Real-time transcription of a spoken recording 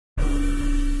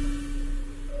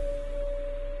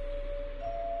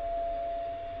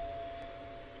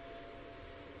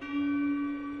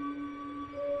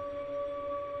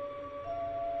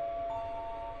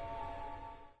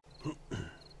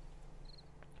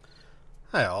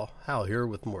Hi all, Hal here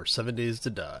with more 7 Days to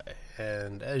Die,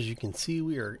 and as you can see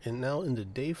we are now into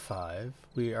day 5.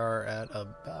 We are at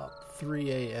about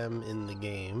 3 a.m. in the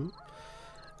game.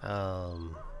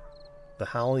 The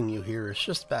howling you hear is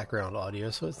just background audio,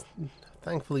 so it's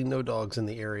thankfully no dogs in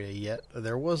the area yet.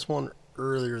 There was one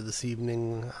earlier this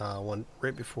evening, one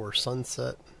right before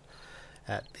sunset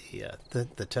at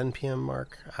the 10 p.m.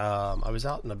 mark. I was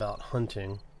out and about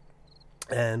hunting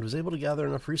and was able to gather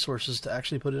enough resources to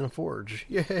actually put in a forge.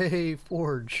 Yay,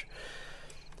 forge!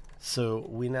 So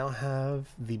we now have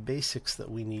the basics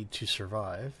that we need to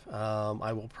survive.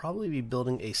 I will probably be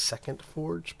building a second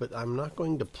forge, but I'm not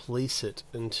going to place it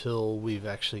until we've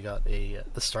actually got the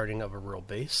starting of a real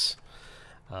base.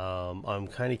 I'm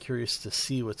kind of curious to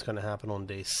see what's going to happen on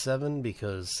day 7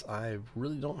 because I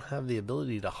really don't have the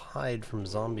ability to hide from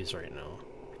zombies right now.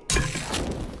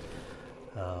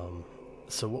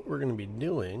 So what we're going to be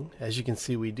doing, as you can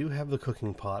see, we do have the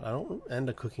cooking pot and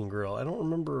a cooking grill. I don't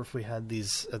remember if we had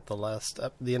these at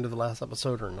the end of the last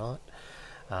episode or not.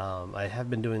 I have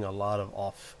been doing a lot of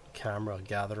off-camera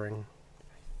gathering.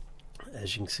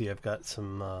 As you can see, I've got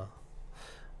some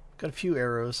got a few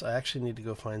arrows. I actually need to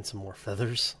go find some more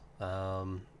feathers.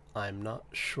 I'm not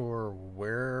sure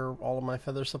where all of my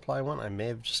feather supply went. I may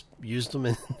have just used them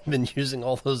and been using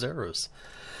all those arrows.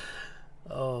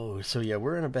 Oh, so yeah,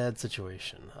 we're in a bad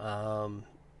situation.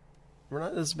 We're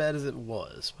not as bad as it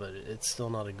was, but it's still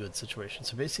not a good situation.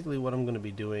 So basically what I'm going to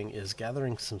be doing is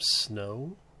gathering some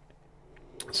snow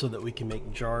so that we can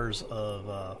make jars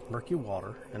of murky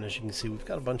water. And as you can see, we've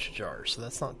got a bunch of jars, so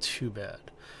that's not too bad.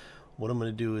 What I'm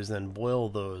going to do is then boil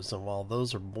those, and while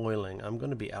those are boiling, I'm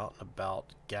going to be out and about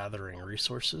gathering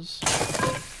resources.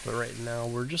 But right now,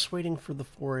 we're just waiting for the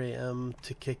 4 a.m.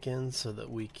 to kick in so that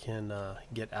we can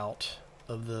get out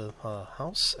of the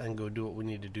house and go do what we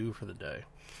need to do for the day.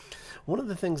 One of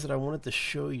the things that I wanted to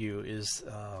show you is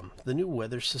the new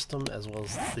weather system as well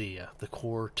as the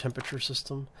core temperature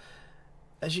system.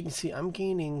 As you can see, I'm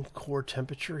gaining core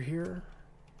temperature here,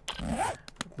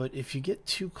 but if you get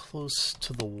too close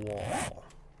to the wall,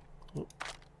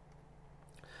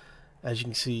 as you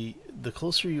can see, the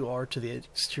closer you are to the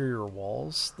exterior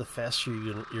walls, the faster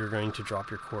you're going to drop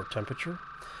your core temperature,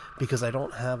 because I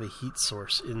don't have a heat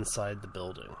source inside the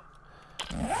building.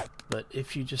 But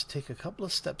if you just take a couple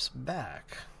of steps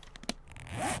back,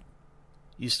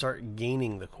 you start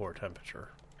gaining the core temperature.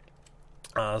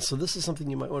 So this is something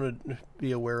you might want to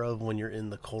be aware of when you're in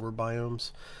the colder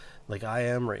biomes. Like I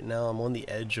am right now. I'm on the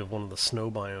edge of one of the snow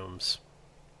biomes,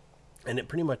 and it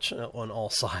pretty much on all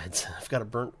sides. I've got a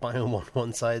burnt biome on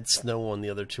one side, snow on the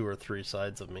other 2 or 3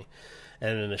 sides of me,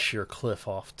 and then a sheer cliff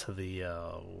off to the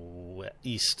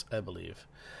east, I believe.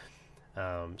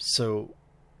 So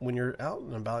when you're out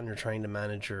and about and you're trying to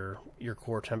manage your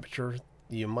core temperature,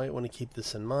 you might want to keep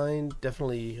this in mind.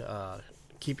 Definitely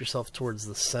keep yourself towards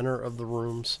the center of the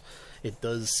rooms. It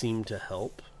does seem to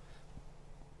help.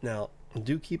 Now,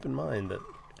 do keep in mind that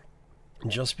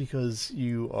just because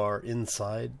you are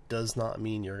inside does not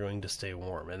mean you're going to stay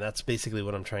warm, and that's basically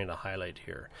what I'm trying to highlight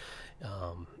here.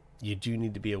 You do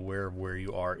need to be aware of where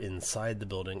you are inside the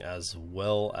building as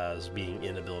well as being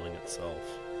in a building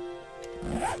itself.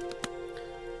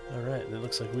 Alright, it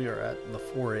looks like we are at the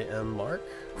 4 a.m. mark.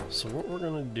 So what we're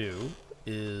going to do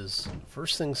is,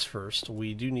 first things first,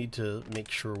 we do need to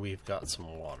make sure we've got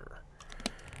some water.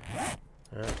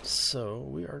 Alright, so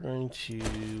we are going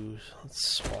to,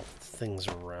 let's swap things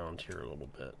around here a little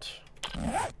bit.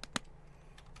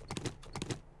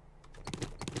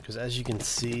 Because as you can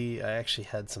see, I actually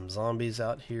had some zombies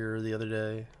out here the other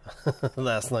day,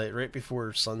 last night, right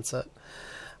before sunset.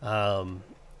 And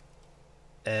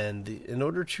in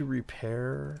order to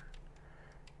repair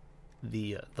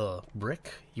the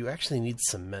brick, you actually need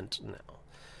cement now.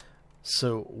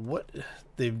 So what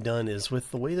they've done is,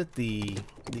 with the way that the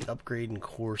upgrade and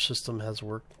core system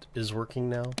is working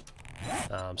now,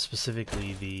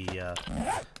 specifically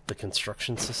the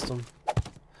construction system,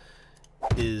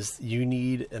 is you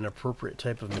need an appropriate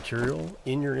type of material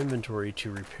in your inventory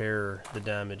to repair the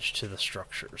damage to the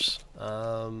structures.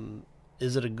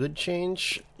 Is it a good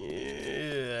change?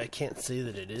 I can't say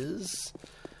that it is.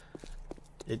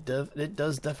 It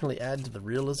does definitely add to the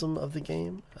realism of the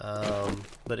game,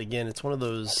 but again, it's one of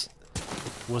those,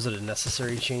 was it a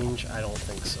necessary change? I don't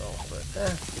think so, but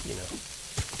you know,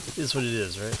 it is what it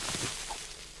is, right?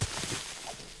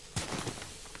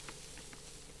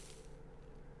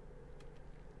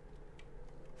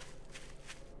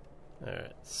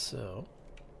 Alright, so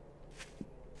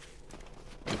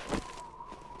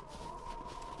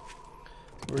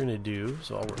what we're gonna do is,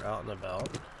 while we're out and about,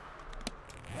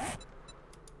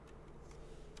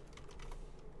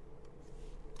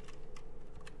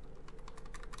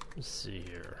 Let's see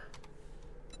here.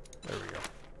 There we go.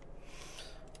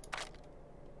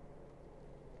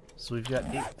 So we've got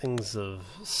 8 things of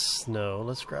snow.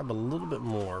 Let's grab a little bit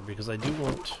more because I do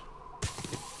want...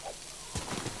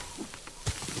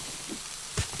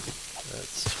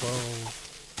 That's 12.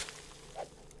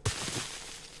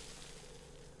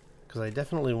 Because I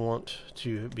definitely want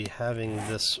to be having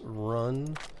this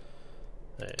run.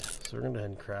 Okay, so we're going to go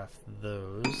ahead and craft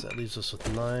those. That leaves us with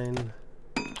 9.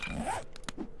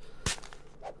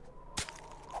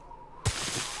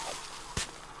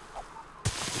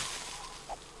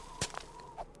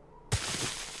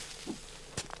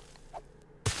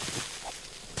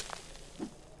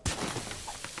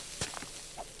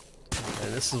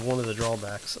 And this is one of the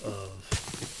drawbacks of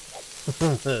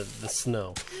the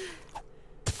snow,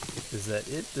 is that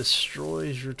it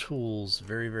destroys your tools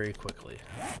very, very quickly.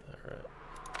 Alright.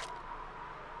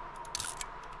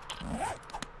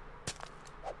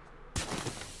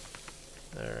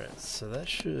 Alright, so that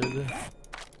should... we're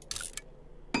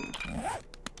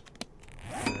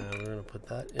going to put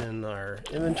that in our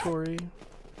inventory.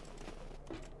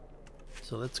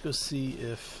 So let's go see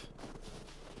if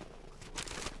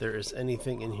there is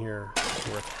anything in here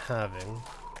worth having.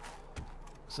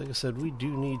 So like I said, we do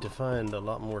need to find a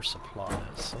lot more supplies.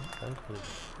 So thankfully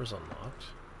the doors unlocked.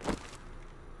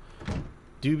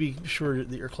 Do be sure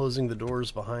that you're closing the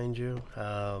doors behind you.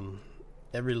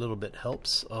 Every little bit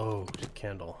helps. Oh,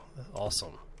 candle.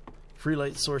 Awesome. Free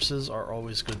light sources are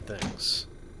always good things.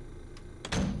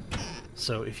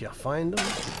 So if you find them,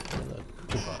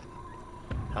 cooking pot.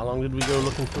 How long did we go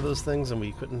looking for those things and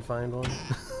we couldn't find one?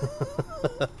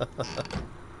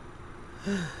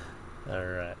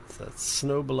 Alright, so that's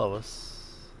snow below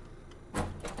us.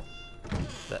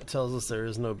 That tells us there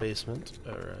is no basement.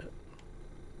 Alright.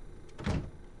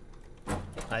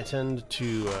 I tend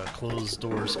to close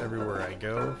doors everywhere I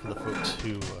go for the folks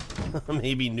who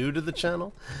may be new to the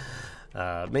channel.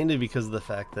 Mainly because of the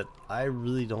fact that I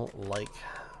really don't like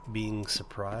being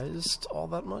surprised all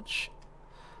that much.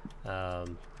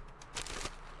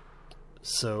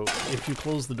 So if you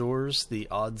close the doors, the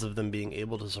odds of them being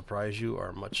able to surprise you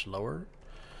are much lower.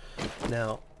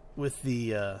 Now, with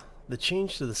the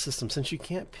change to the system, since you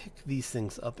can't pick these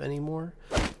things up anymore,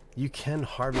 you can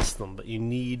harvest them, but you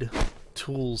need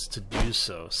tools to do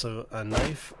so. So a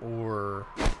knife or...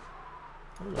 I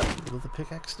don't know, will the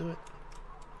pickaxe do it?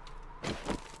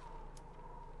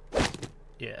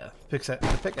 Yeah,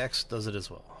 the pickaxe does it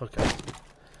as well. Okay.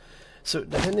 So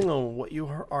depending on what you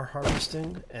are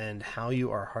harvesting and how you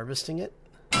are harvesting it,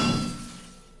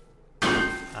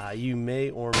 you may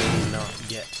or may not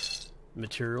get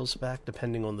materials back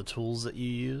depending on the tools that you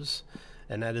use,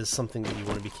 and that is something that you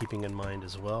want to be keeping in mind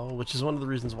as well, which is one of the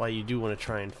reasons why you do want to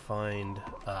try and find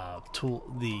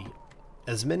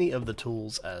as many of the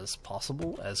tools as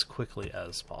possible as quickly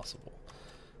as possible.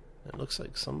 It looks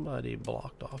like somebody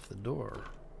blocked off the door.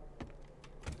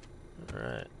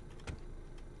 Alright.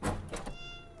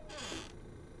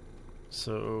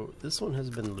 So this one has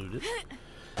been looted.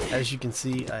 As you can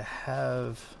see, I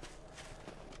have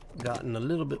gotten a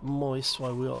little bit moist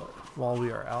while we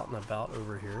are out and about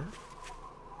over here.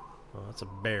 Oh, that's a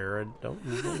bear. I don't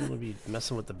want to be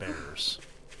messing with the bears.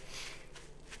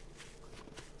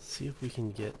 Let's see if we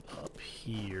can get up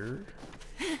here.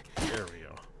 There we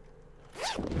go.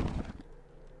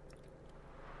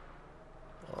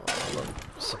 Oh, look,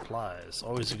 supplies.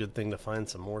 Always a good thing to find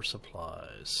some more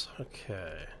supplies.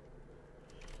 Okay.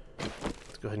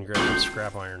 Let's go ahead and grab some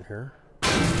scrap iron here.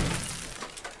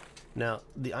 Now,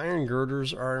 the iron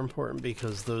girders are important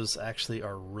because those actually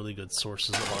are really good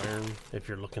sources of iron if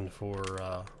you're looking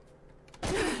for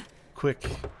quick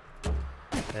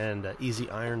and easy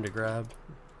iron to grab.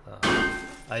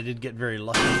 I did get very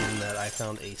lucky in that I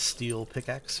found a steel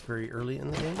pickaxe very early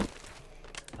in the game.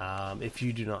 If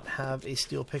you do not have a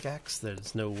steel pickaxe,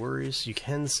 there's no worries. You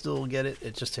can still get it,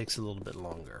 it just takes a little bit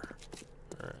longer.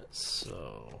 Alright,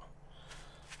 so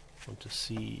I want to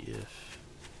see if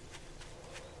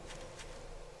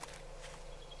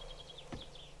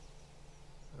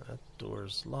that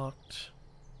door's locked.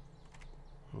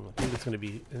 I think it's going to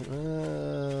be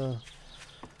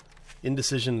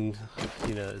indecision,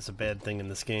 you know, is a bad thing in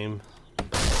this game.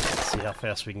 Let's see how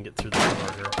fast we can get through the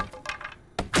door here.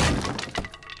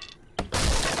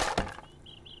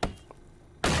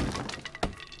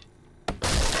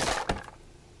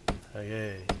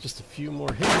 Okay, just a few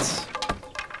more hits.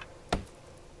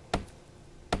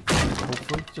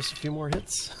 Hopefully, just a few more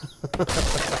hits.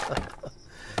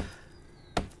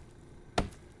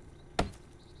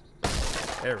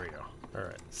 There we go.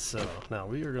 Alright, so now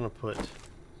we are going to put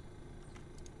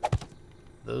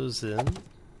those in.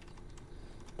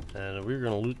 And we're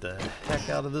going to loot the heck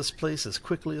out of this place as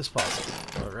quickly as possible.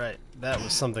 Alright, that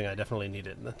was something I definitely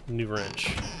needed. The new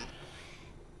wrench.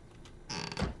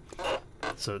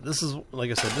 So this is, like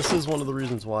I said, this is one of the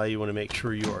reasons why you want to make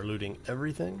sure you are looting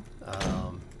everything.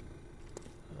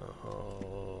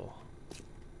 Oh,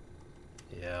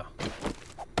 yeah.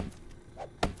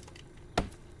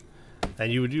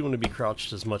 And you do want to be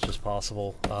crouched as much as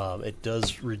possible. It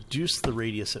does reduce the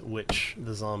radius at which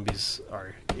the zombies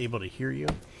are able to hear you.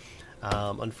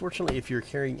 Unfortunately, if you're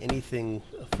carrying anything,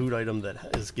 a food item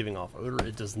that is giving off odor,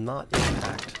 it does not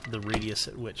impact the radius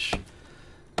at which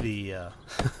the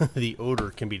the odor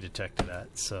can be detected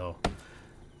at. So,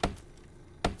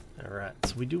 alright,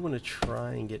 so we do want to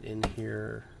try and get in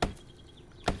here.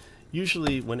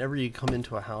 Usually, whenever you come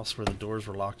into a house where the doors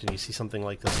were locked and you see something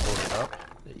like this boarded up,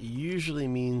 it usually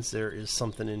means there is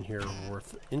something in here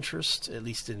worth interest, at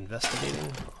least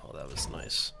investigating. Oh, that was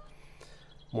nice.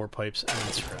 More pipes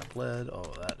and scrap lead.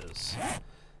 Oh, that is...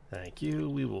 Thank you.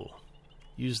 We will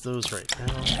use those right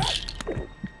now.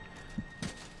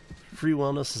 Free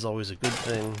wellness is always a good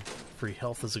thing. Free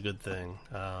health is a good thing.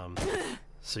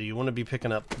 So you want to be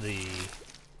picking up the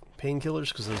painkillers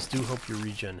because those do help you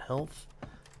regen health.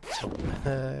 So,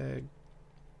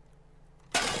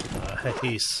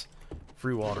 nice.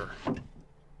 Free water.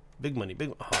 Big money,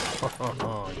 big...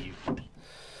 Oh, you...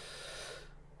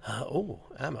 oh,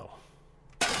 ammo.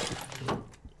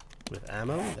 With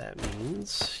ammo, that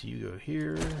means you go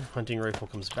here. Hunting rifle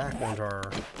comes back. One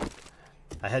jar.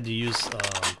 I had to use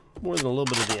more than a little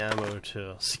bit of the ammo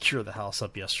to secure the house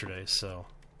up yesterday, so...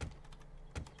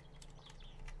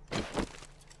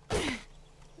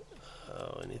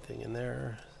 Oh, anything in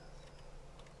there?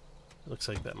 Looks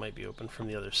like that might be open from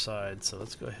the other side, so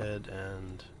let's go ahead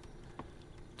and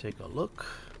take a look.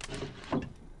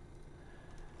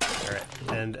 Alright,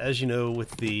 and as you know,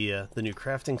 with the new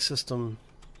crafting system,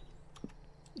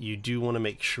 you do want to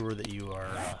make sure that you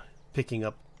are picking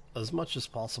up as much as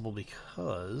possible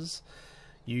because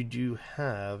you do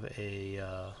have a...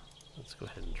 let's go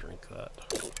ahead and drink that.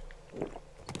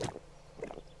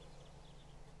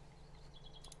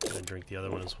 And drink the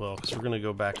other one as well, because we're going to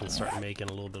go back and start making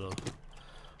a little bit of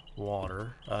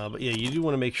water. But yeah, you do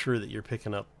want to make sure that you're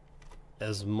picking up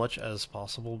as much as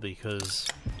possible because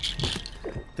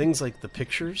things like the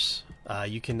pictures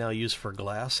you can now use for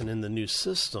glass, and in the new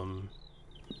system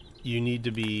you need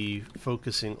to be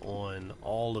focusing on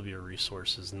all of your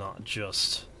resources, not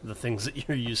just the things that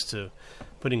you're used to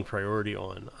putting priority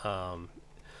on.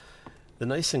 The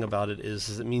nice thing about it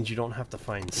is it means you don't have to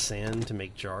find sand to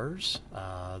make jars.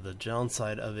 The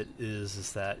downside of it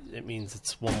is that it means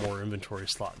it's one more inventory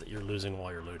slot that you're losing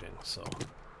while you're looting. So,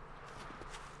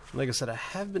 like I said, I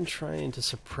have been trying to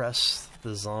suppress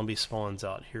the zombie spawns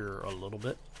out here a little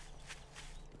bit.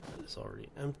 It's already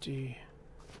empty.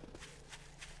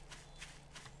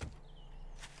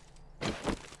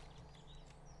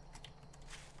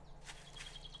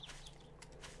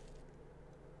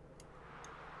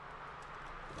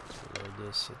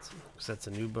 That's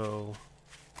a new bow.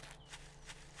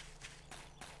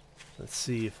 Let's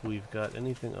see if we've got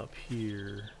anything up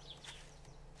here.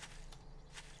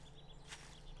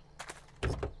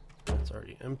 It's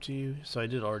already empty, so I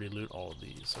did already loot all of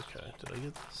these. Okay, did I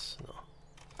get this? No.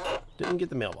 Didn't get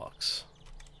the mailbox.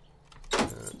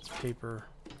 It's paper.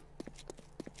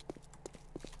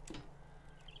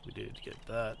 We did get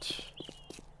that.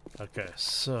 Okay,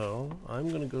 so I'm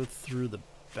gonna go through the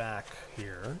back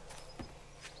here.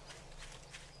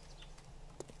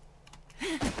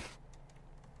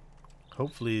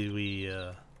 Hopefully we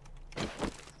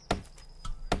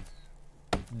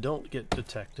don't get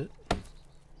detected,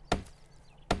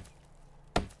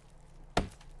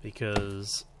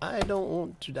 because I don't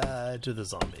want to die to the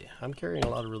zombie. I'm carrying a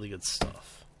lot of really good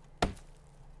stuff.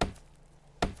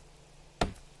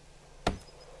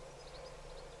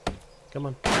 Come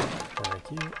on.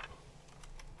 Thank you.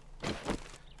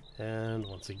 And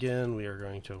once again, we are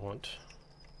going to want...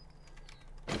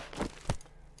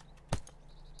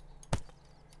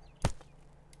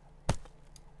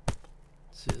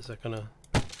 see, is that gonna...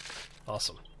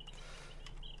 Awesome.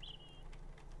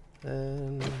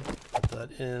 And put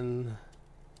that in.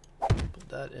 Put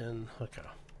that in. Okay.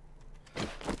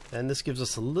 And this gives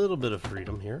us a little bit of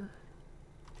freedom here.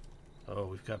 Oh,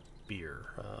 we've got beer.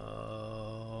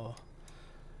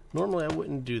 Normally I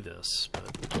wouldn't do this,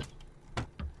 but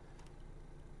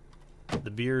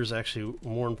the beer is actually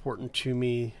more important to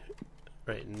me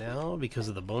right now because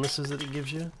of the bonuses that it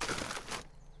gives you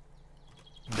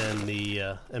than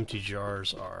the empty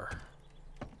jars are.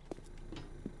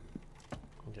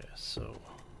 Okay, so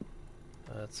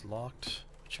that's locked,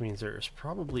 which means there is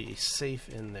probably a safe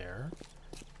in there.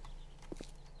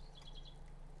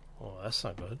 Oh, that's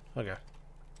not good. Okay.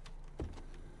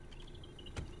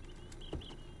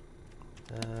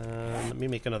 Let me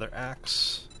make another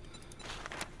axe.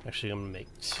 Actually, I'm gonna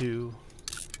make 2.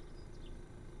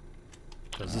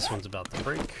 Because this one's about to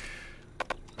break.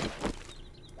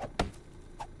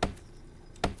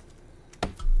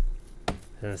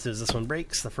 And as soon as this one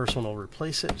breaks, the first one will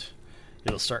replace it.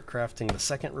 It'll start crafting the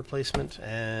second replacement,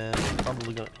 and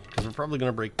probably gonna, because we're probably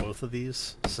gonna break both of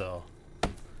these, so,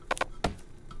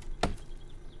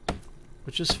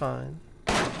 which is fine.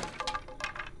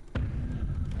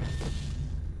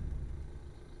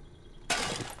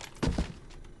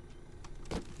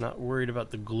 Not worried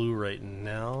about the glue right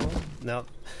now. Now,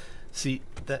 see,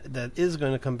 that is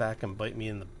going to come back and bite me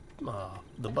in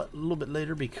the butt a little bit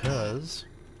later, because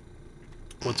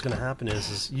what's going to happen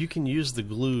is you can use the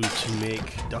glue to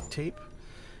make duct tape.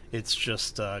 It's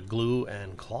just glue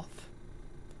and cloth.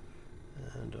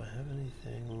 And do I have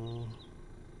anything?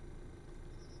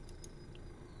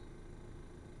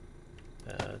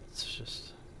 It's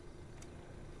just...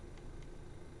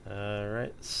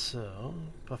 Alright, so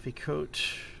puffy coat,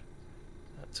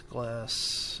 that's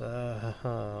glass.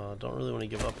 Don't really want to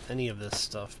give up any of this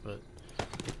stuff, but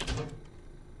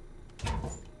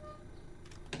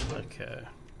okay.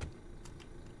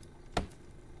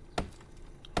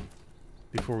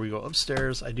 Before we go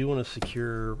upstairs, I do want to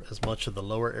secure as much of the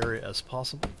lower area as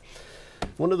possible.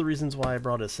 One of the reasons why I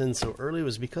brought us in so early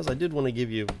was because I did want to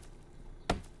give you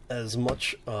as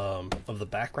much of the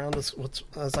background as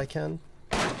I can.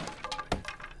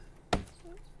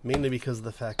 Mainly because of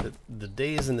the fact that the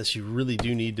days in this, you really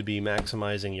do need to be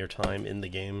maximizing your time in the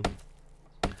game.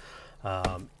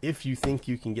 If you think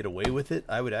you can get away with it,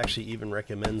 I would actually even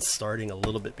recommend starting a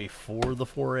little bit before the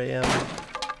 4 a.m.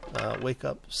 Wake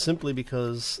up, simply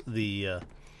because the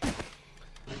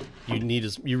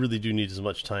you really do need as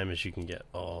much time as you can get.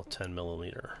 Oh, 10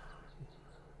 millimeter.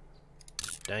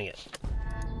 Dang it.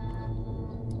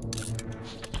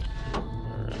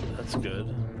 Alright, that's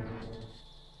good.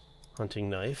 Hunting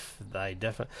knife. I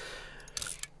definitely...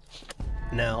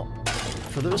 Now,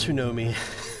 for those who know me,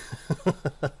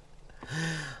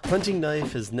 hunting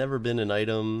knife has never been an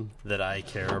item that I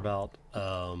care about.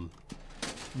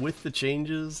 With the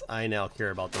changes, I now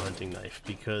care about the hunting knife,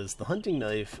 because the hunting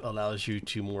knife allows you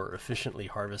to more efficiently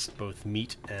harvest both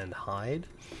meat and hide.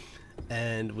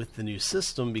 And with the new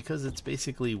system, because it's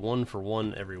basically 1 for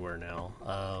 1 everywhere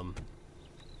now,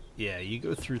 yeah, you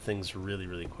go through things really,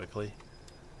 really quickly.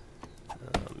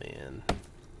 Oh man,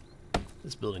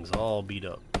 this building's all beat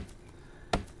up.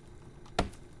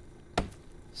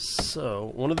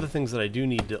 So, one of the things that I do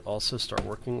need to also start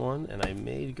working on, and I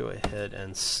may go ahead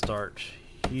and start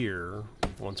here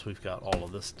once we've got all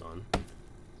of this done,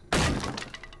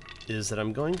 is that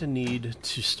I'm going to need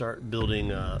to start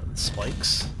building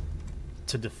spikes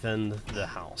to defend the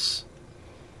house.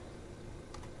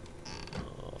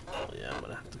 Oh yeah, I'm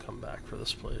gonna have to come back for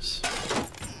this place.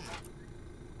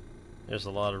 There's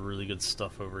a lot of really good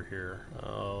stuff over here.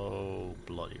 Oh,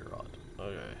 bloody rot.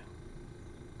 Okay.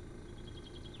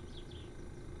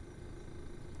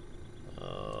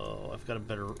 Oh, I've got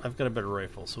a better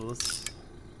rifle. So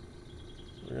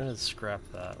we're gonna scrap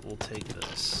that. We'll take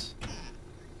this.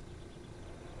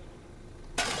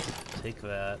 Take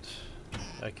that.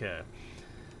 Okay.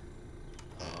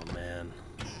 Oh man.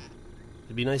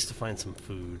 It'd be nice to find some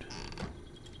food.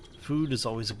 Food is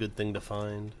always a good thing to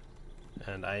find.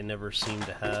 And I never seem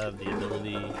to have the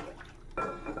ability.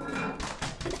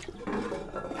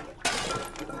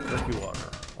 Murky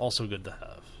water, also good to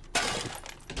have.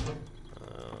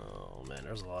 Oh man,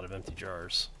 there's a lot of empty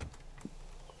jars.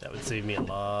 That would save me a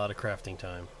lot of crafting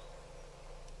time.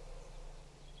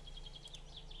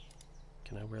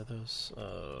 Can I wear those?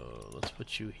 Let's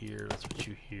put you here, let's put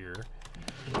you here.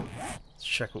 Let's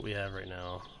check what we have right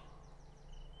now.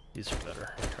 These are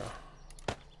better. Okay.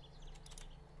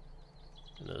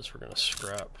 And those we're gonna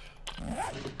scrap.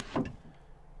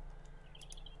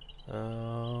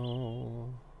 Oh.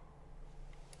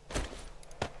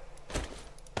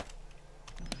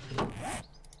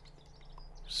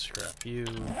 Scrap you.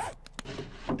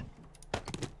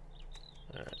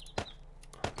 Alright.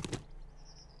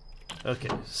 Okay,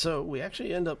 so we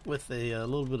actually end up with a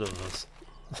little bit of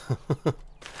a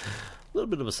little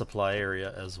bit of a supply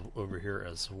area over here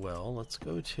as well. Let's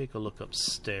go take a look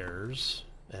upstairs.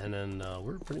 And then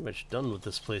we're pretty much done with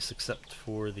this place, except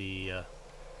for the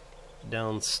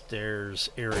downstairs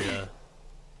area,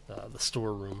 the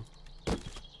storeroom.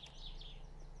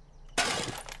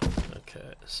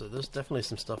 Okay, so there's definitely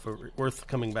some stuff worth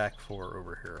coming back for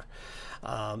over here.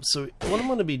 So what I'm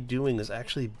going to be doing is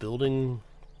actually building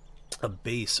a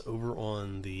base over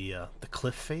on the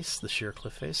cliff face, the sheer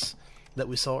cliff face that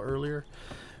we saw earlier,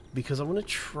 because I want to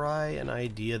try an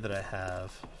idea that I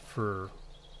have for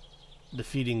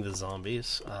defeating the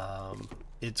zombies.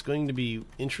 It's going to be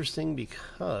interesting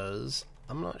because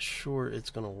I'm not sure it's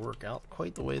going to work out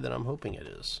quite the way that I'm hoping it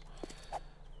is.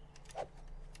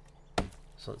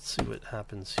 So let's see what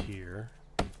happens here.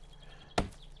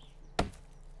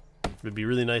 It would be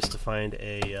really nice to find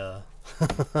a,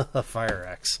 a fire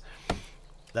axe.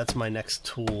 That's my next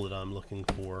tool that I'm looking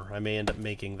for. I may end up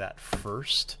making that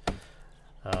first.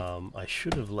 I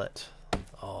should have let...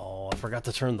 Oh, I forgot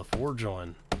to turn the forge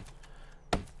on.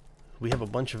 We have a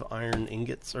bunch of iron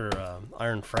ingots, or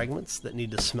iron fragments that need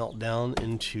to smelt down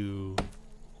into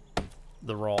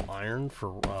the raw iron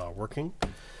for working.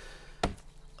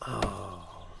 Oh.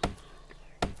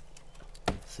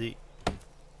 See,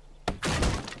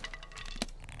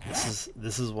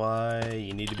 this is why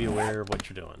you need to be aware of what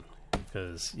you're doing,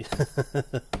 because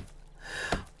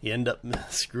you end up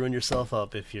screwing yourself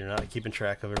up if you're not keeping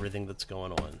track of everything that's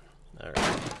going on. All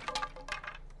right,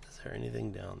 is there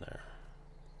anything down there?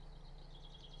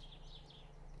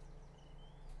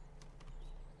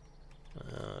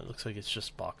 It looks like it's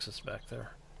just boxes back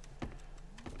there.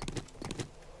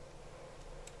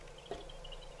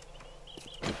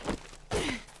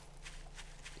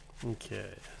 Okay,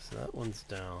 so that one's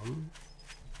down.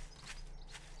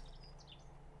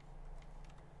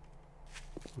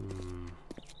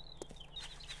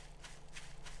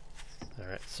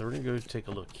 Alright, so we're gonna go take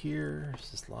a look here. Is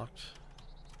this locked?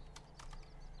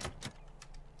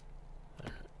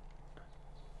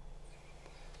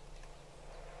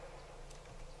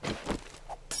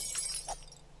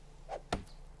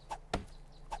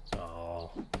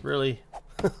 Oh, really?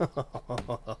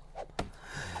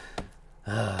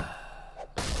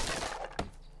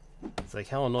 It's like,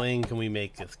 how annoying can we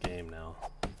make this game now?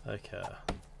 Okay.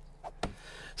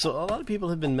 So a lot of people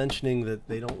have been mentioning that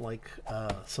they don't like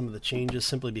some of the changes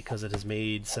simply because it has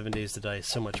made 7 Days to Die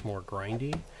so much more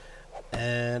grindy.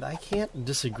 And I can't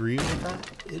disagree with that.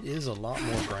 It is a lot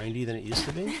more grindy than it used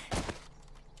to be.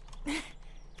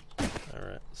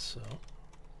 Alright, so...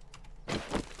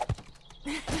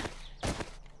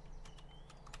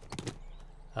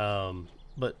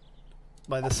 but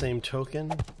by the same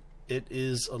token, it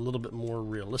is a little bit more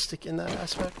realistic in that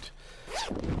aspect.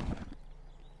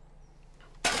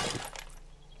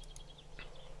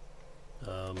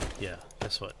 Yeah,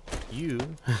 guess what? You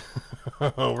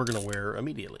we're gonna wear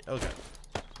immediately. Okay.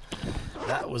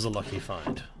 That was a lucky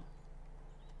find.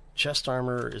 Chest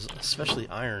armor is, especially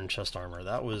iron chest armor,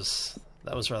 that was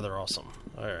rather awesome.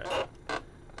 Alright.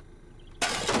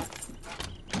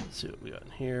 Let's see what we got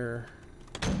in here.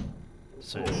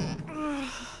 So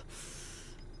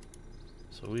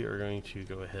we are going to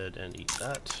go ahead and eat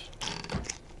that.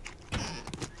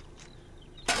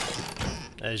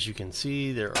 As you can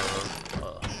see, there are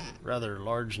a rather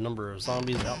large number of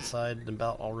zombies outside and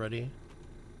about already.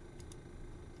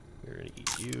 We're going to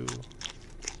eat you.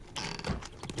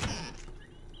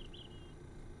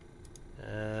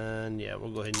 And yeah,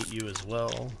 we'll go ahead and eat you as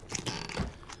well.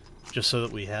 Just so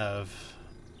that we have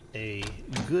a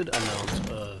good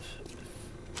amount of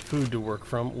food to work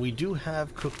from. We do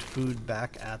have cooked food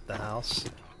back at the house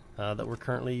that we're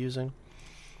currently using.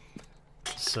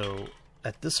 So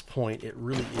at this point, it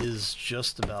really is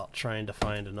just about trying to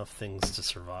find enough things to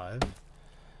survive.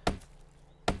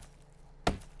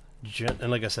 And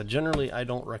like I said, generally I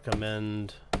don't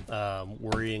recommend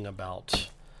worrying about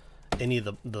any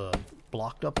of the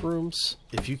blocked up rooms.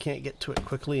 If you can't get to it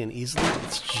quickly and easily,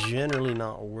 it's generally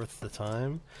not worth the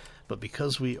time. But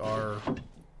because we are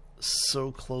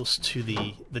so close to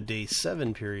the day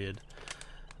 7 period,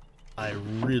 I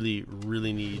really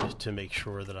need to make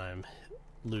sure that I'm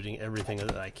looting everything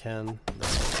that I can.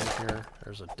 That's what's in here.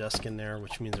 There's a desk in there,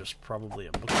 which means there's probably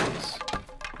a bookcase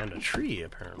and a tree,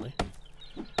 apparently.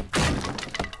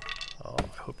 Oh,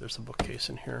 I hope there's a bookcase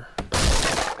in here.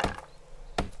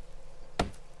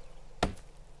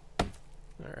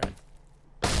 Alright.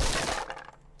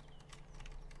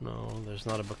 No, there's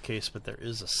not a bookcase, but there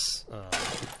is a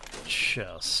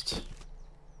chest.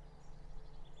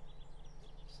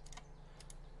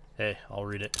 Hey, I'll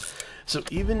read it. So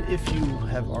even if you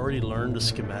have already learned a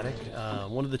schematic,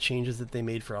 one of the changes that they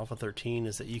made for Alpha 13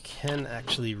 is that you can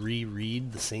actually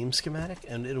reread the same schematic,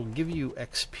 and it'll give you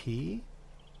XP.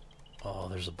 Oh,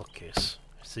 there's a bookcase.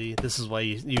 See, this is why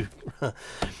you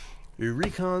you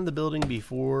recon the building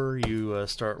before you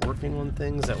start working on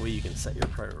things. That way you can set your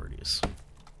priorities.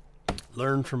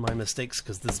 Learn from my mistakes,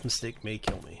 because this mistake may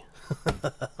kill me.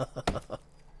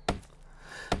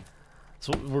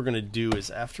 So what we're going to do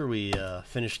is after we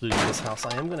finish looting this house,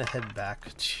 I am going to head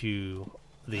back to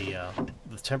the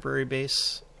temporary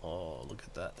base. Oh, look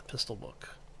at that, the pistol book.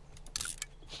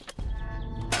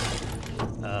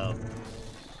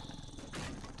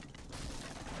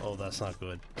 Oh, that's not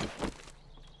good.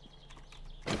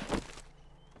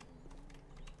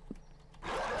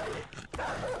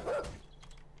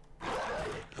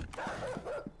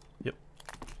 Yep,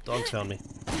 dogs found me.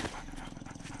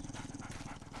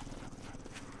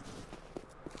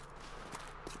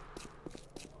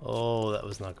 Oh, that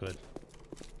was not good.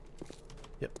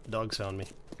 Yep, dogs found me.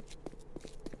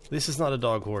 This is not a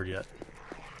dog horde yet.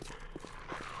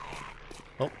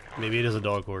 Oh, maybe it is a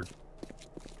dog horde.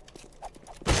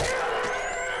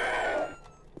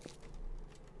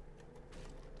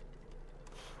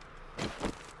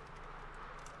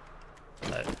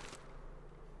 I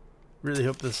really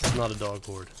hope this is not a dog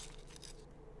horde.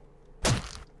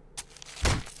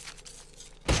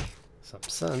 Some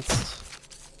sense.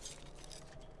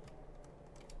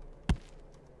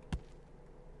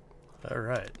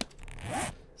 Alright.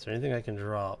 Is there anything I can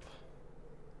drop?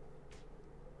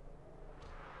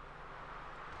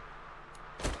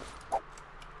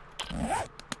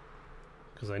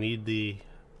 Because I need the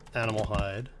animal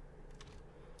hide.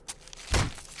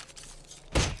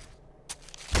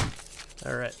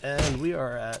 Alright, and we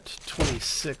are at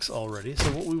 26 already.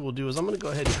 So what we will do is I'm going to go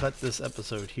ahead and cut this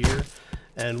episode here,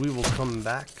 and we will come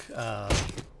back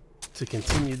to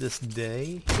continue this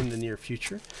day in the near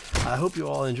future. I hope you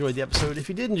all enjoyed the episode. If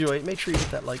you did enjoy it, make sure you hit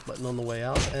that like button on the way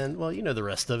out, and well, you know the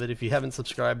rest of it. If you haven't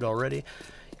subscribed already,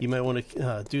 you might want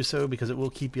to do so, because it will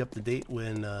keep you up to date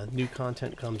when new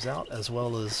content comes out, as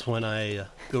well as when I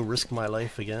go risk my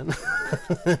life again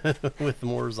with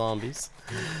more zombies.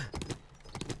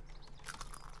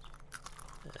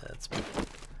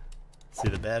 See,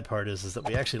 the bad part is that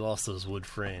we actually lost those wood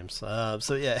frames.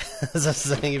 So yeah, as I was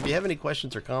saying, if you have any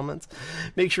questions or comments,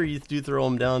 make sure you do throw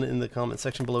them down in the comment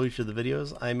section below each of the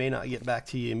videos. I may not get back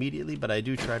to you immediately, but I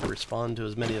do try to respond to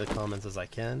as many of the comments as I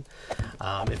can.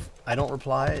 If I don't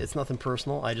reply, it's nothing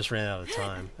personal. I just ran out of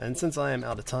time. And since I am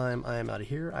out of time, I am out of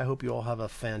here. I hope you all have a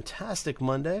fantastic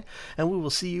Monday, and we will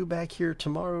see you back here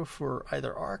tomorrow for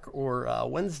either ARK or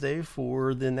Wednesday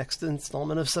for the next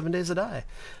installment of 7 Days to Die.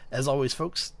 As always,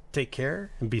 folks, take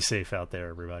care and be safe out there,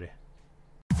 everybody.